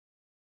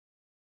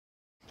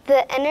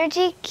The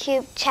Energy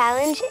Cube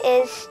Challenge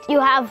is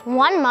you have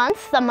 1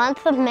 month, the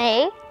month of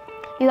May.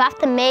 You have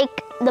to make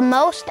the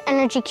most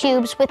energy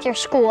cubes with your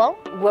school.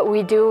 What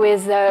we do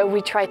is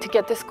we try to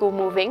get the school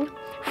moving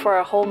for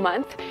a whole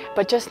month,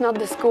 but just not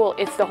the school,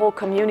 it's the whole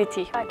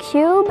community. A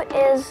cube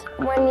is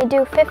when you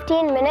do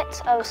 15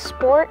 minutes of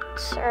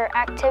sports or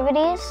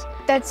activities.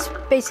 That's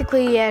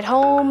basically at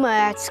home,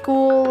 at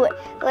school.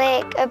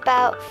 like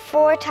about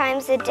 4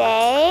 times a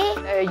day.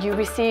 You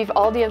receive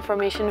all the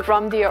information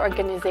from the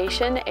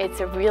organization.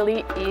 It's a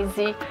really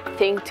easy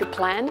thing to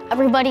plan.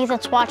 Everybody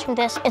that's watching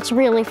this, it's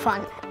really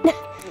fun.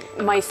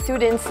 My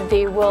students,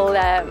 they will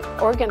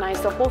organize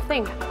the whole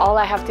thing. All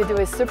I have to do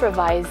is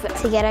supervise.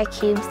 To get our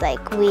cubes,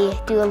 we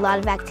do a lot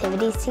of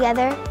activities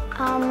together.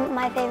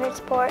 My favorite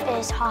sport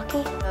is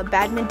hockey.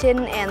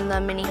 Badminton and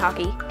the mini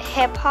hockey.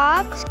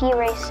 Hip-hop, Ski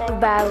racing.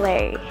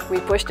 Ballet. We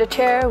push the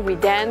chair, we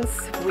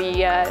dance,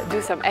 we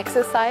do some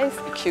exercise.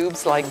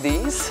 Cubes like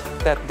these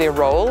that they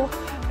roll,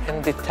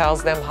 and it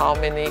tells them how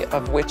many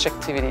of which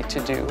activity to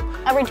do.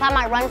 Every time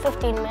I run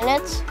 15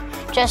 minutes,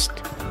 just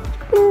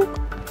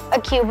a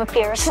cube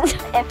appears.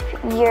 If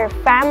your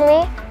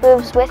family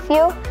moves with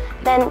you,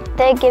 then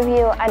they give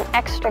you an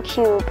extra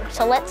cube.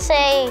 So let's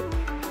say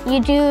you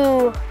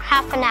do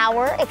half an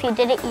hour. If you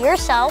did it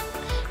yourself,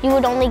 you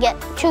would only get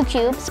 2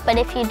 cubes, but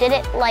if you did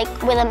it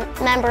with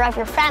a member of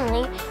your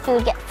family, you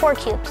would get 4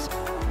 cubes.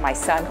 My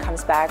son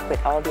comes back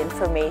with all the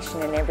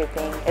information and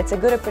everything. It's a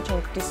good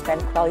opportunity to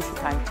spend quality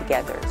time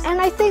together. And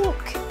I think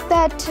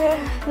that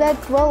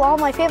all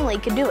my family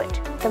could do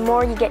it. The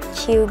more you get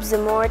cubes, the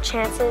more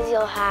chances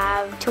you'll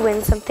have to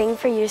win something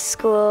for your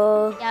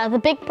school. Yeah, the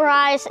big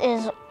prize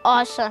is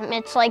awesome.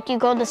 It's like you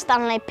go to Stade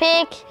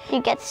Olympique,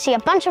 you get to see a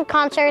bunch of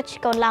concerts, you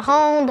go to La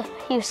Ronde,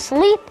 you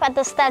sleep at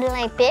the Stade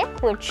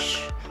Olympique,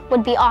 which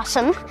would be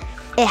awesome.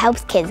 it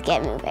helps kids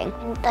get moving.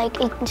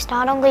 It's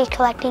not only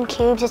collecting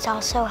cubes, it's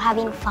also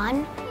having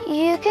fun.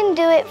 You can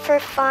do it for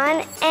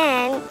fun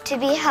and to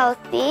be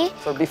healthy.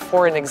 So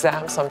before an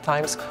exam,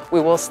 sometimes we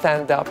will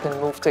stand up and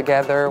move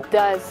together. It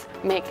does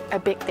make a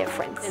big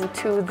difference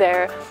into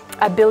their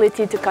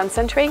ability to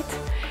concentrate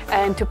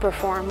and to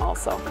perform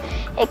also.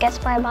 It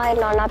gets my mind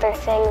on other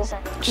things.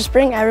 Just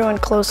bring everyone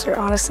closer,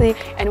 honestly.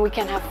 And we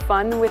can have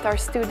fun with our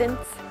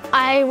students.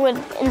 I would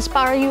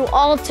inspire you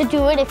all to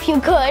do it if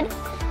you could.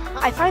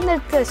 I find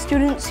that the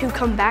students who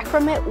come back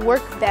from it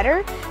work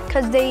better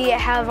because they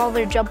have all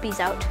their jumpies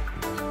out.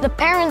 The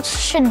parents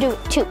should do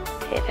it too.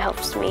 It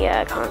helps me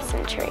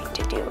concentrate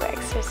to do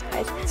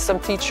exercise. Some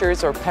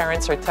teachers or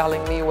parents are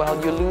telling me, well,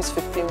 you lose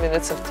 15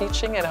 minutes of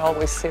teaching, and I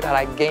always say that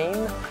I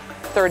gain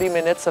 30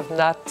 minutes of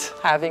not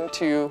having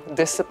to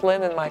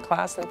discipline in my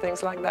class and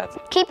things like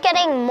that. Keep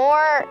getting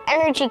more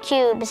energy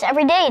cubes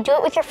every day. Do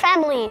it with your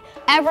family.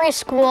 Every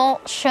school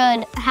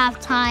should have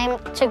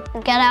time to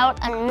get out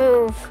and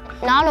move.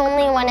 Not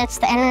only when it's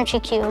the energy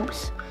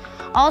cubes,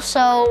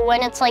 also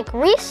when it's like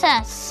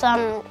recess.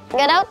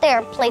 Get out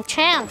there, play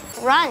champ,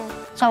 run.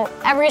 So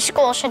every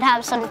school should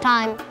have some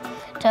time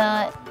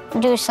to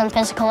do some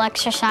physical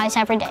exercise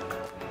every day.